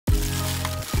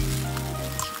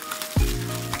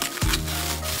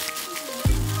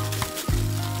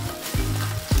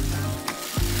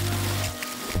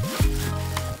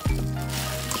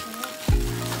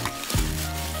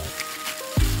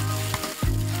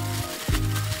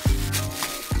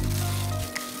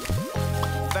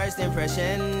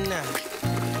impression,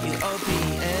 you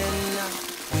OPN.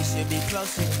 We should be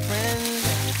closer than friends.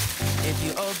 If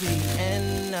you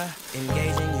OPN,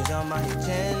 engaging you's on my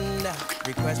agenda.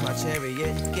 Request my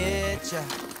chariot, get ya.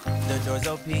 The door's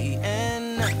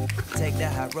OPN. Take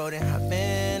that hot road and hop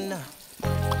in.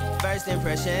 First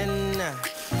impression,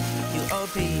 you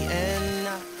OPN.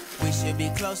 We should be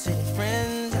closer than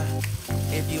friends.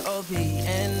 If you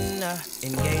OPN,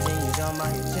 engaging you's on my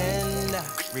agenda.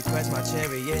 Request my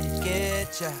chariot,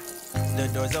 get ya. The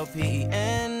door's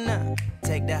OPN.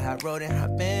 Take that hot road and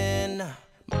hop in.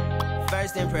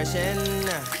 First impression,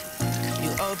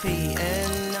 you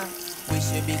OPN. We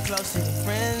should be closer than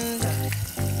friends.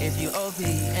 If you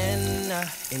OPN,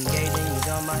 engaging you's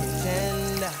on my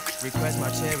agenda. Request my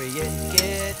chariot,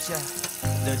 get ya.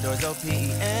 The door's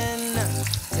OPN.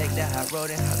 Take that hot road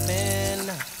and hop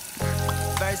in.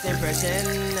 First impression,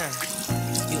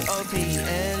 you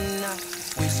OPN.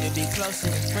 We should be closer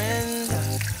than friends.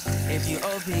 If you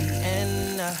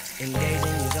OPN,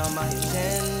 engaging you's on my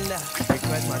agenda.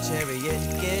 Request my chariot,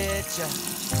 get ya.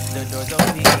 The door's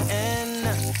OPN.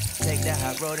 Take that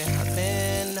hot road and hop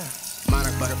in.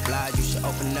 Monarch butterflies, you should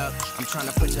open up. I'm trying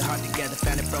to put your heart together,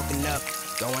 found it broken up.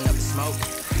 Going up in smoke,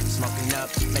 smoking up.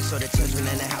 Make sure the children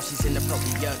in the house, she's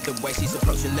inappropriate. The way she's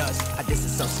approaching us, I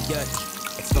disassociate.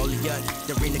 Exfoliate,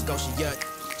 the renegotiate.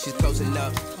 She's closing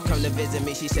up. Come to visit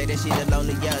me, she say that she's the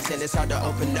loneliest, and it's hard to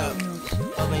open up.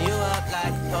 Open you up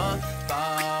like a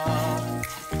puffball.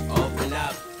 Open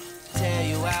up, tear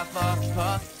you out for a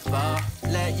puffball.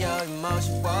 Let your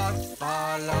emotion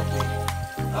fall on me.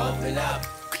 Open up.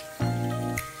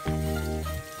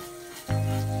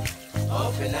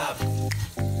 Open up.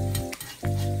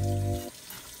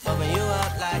 Open you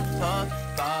up like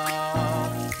puffball.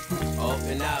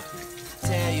 Open up.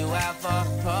 Tear you out for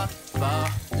a puffball.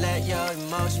 Let your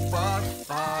emotion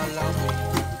fall on me.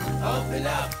 Open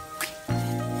up.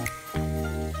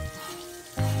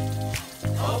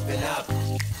 Open up.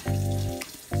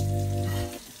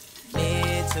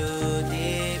 Need to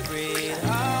deep breathe,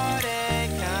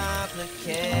 heartache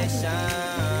complication.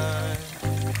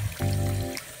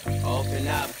 Open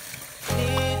up.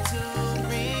 Need to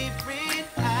reread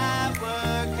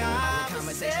our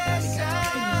conversation.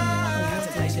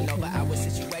 Contemplation over our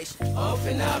situation.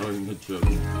 Open up.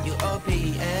 You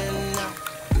OPN.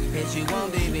 Hit you on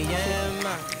BBM.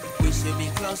 We should be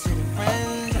closer than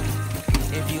friends.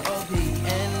 If you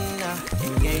OPN,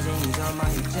 engaging you's on my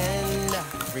agenda.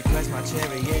 Request my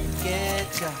chariot,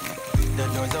 get ya. The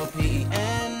door's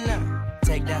OPN.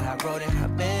 Take that hot road and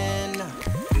hop in.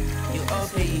 You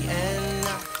OPN.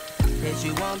 Hit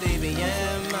you on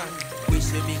BBM. We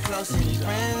should be closer than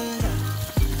friends.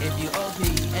 If you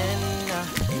OPN,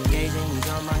 engaging you's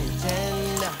on my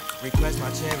agenda. Request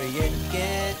my chariot,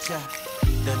 get ya.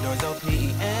 The door's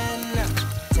OPN.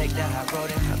 Take that hot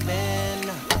road and hop in.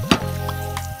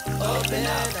 Open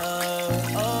up,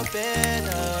 open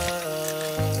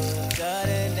up. Shut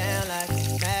it down like a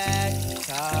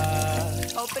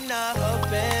Macintosh. Open up,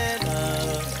 open.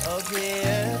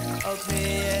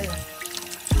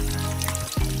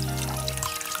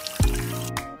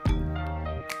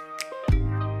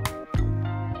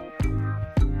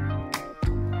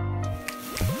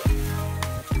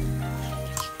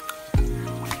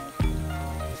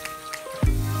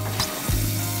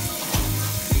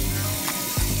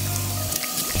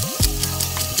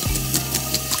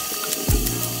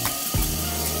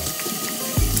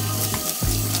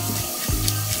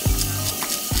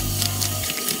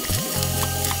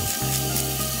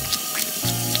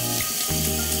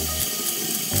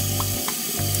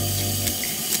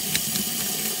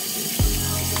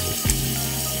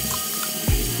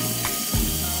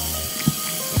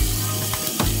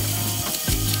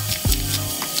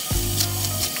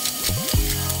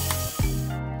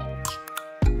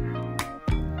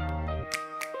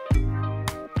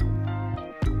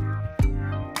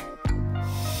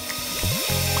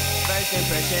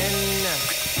 Impression,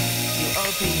 you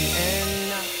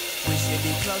OPN. We should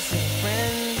be closer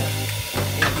friends.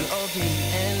 If you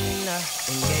OPN,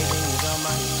 engaging is on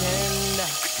my agenda.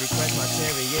 Request my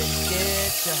chariot,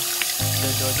 get ya.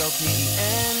 The door's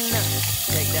OPN.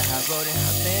 Take that hot road and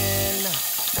hop in.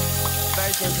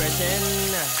 First impression,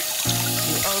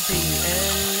 you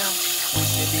OPN. We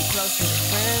should be closer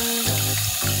friends.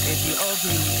 If you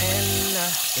OPN,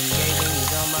 engaging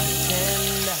is on my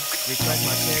agenda. Request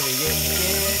my chariot,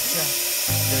 get ya.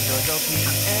 The door's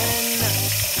OPN.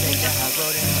 Take that hot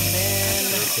road and hop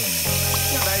in.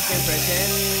 First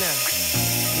impression,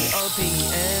 you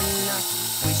OPN.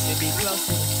 We should be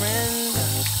closer friends.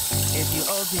 If you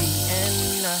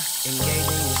OPN,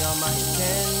 engaging is on my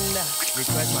agenda.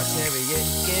 Request my chariot,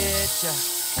 get ya.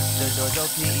 The door's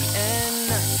open.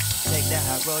 Take that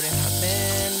hot road and hop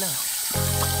in.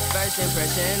 First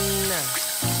impression,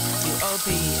 you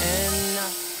OPN.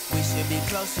 We should be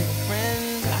closer than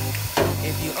friends.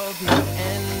 If you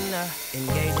OPN,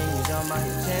 engaging is on my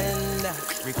agenda.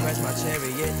 Request my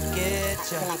chariot, get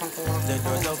ya. The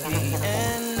door's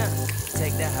OPN.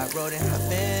 Take that hot road and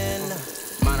hop in.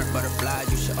 Monarch butterflies,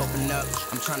 you should open up.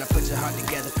 I'm trying to put your heart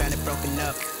together, found it broken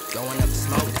up. Going up in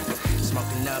smoke,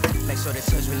 smoking up. Make sure the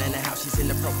children in the house, she's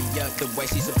inappropriate. The way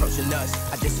she's approaching us,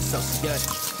 I disassociate.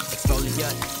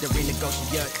 Exfoliate, the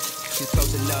renegotiate. She's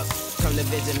closing up. Come to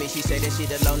visit me, she say that she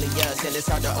the loneliest, and it's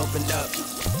hard to open up.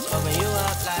 Open you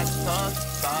up like a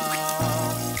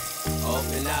puffball.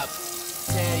 Open up,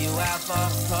 tear you out for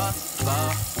a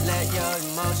puffball. Let your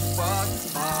emotions walk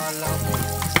all over.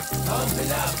 Open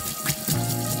up.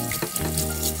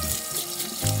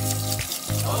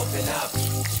 Open up.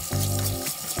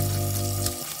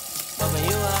 Open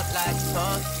you up like a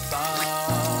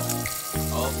puffball.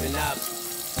 Open up.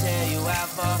 Tear you out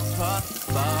for a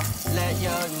puffball. Let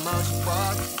your emotions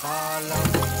walk all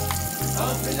over.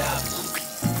 Open up.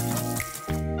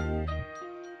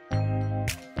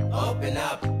 Open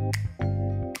up.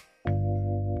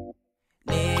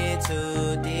 Need to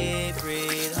deep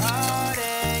breathe,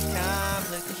 heartache,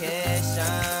 complication.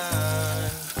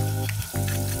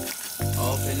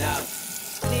 Open up.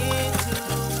 Need to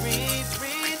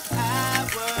breathe,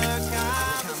 our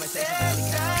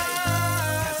conversation.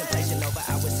 Contemplation over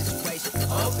our situation.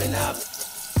 Open up.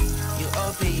 You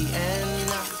OPN.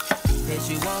 Bitch,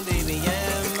 you won't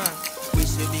BBM. We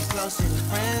should be closer than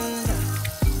friends.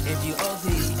 If you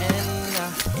OPN,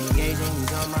 engaging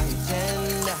is on my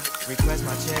agenda. Request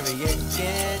my chariot,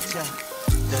 get ya.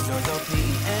 The door's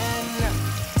OPN.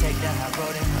 Take that hot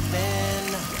road and hop in.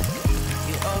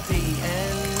 You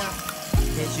OPN.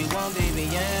 Bitch, you won't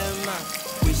BBM.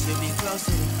 We should be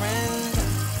closer than friends.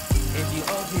 If you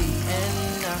OPN,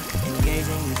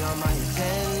 engaging is on my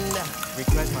agenda.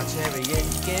 Request my chariot,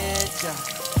 get ya.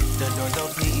 The door's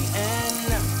OPN.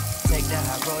 Take that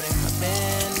hot road and hop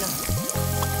in.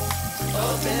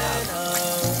 Open up,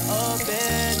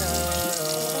 open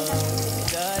up.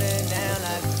 Shut it down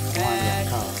like a back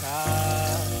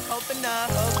car. Open up,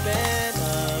 open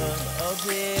up.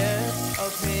 Open,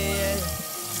 open.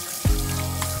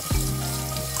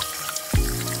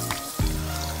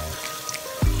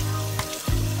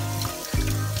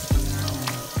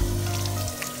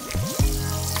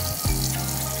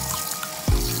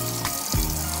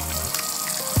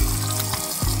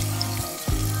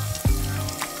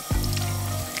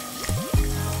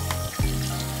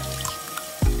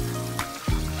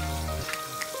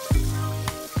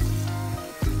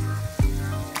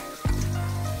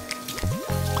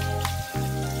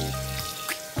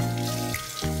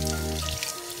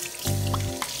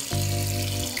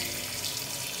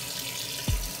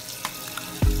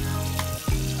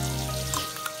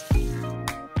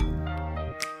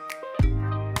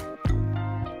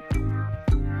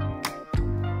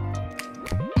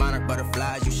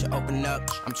 Butterflies, you should open up.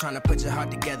 I'm trying to put your heart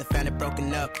together, found it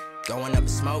broken up. Going up in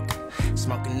smoke,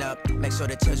 smoking up. Make sure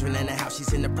the children in the house,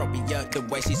 she's inappropriate. The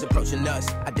way she's approaching us,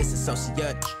 I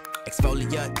disassociate.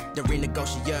 Exfoliate, the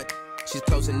renegotiate. She's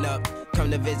closing up. Come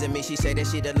to visit me, she say that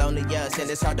she the loneliest, and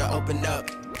it's hard to open up.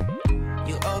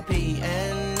 You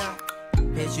OPN,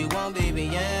 bitch, you won't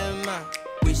BBM.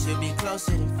 We should be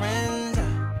closer than friends.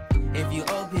 If you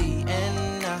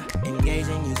OPN,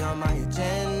 engaging is on my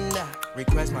agenda.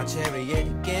 Request my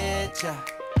chariot, get ya.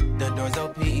 The door's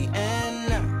OPN.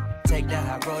 Take that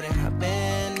hot road and hop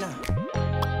in.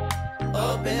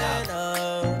 Open up,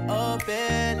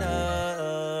 open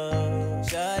up.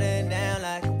 Shut it down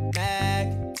like a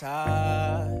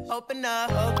Macintosh. Open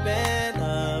up, open,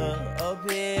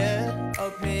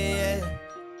 open.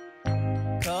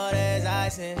 Cold as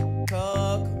ice and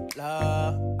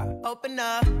Coca-Cola. Open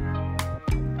up.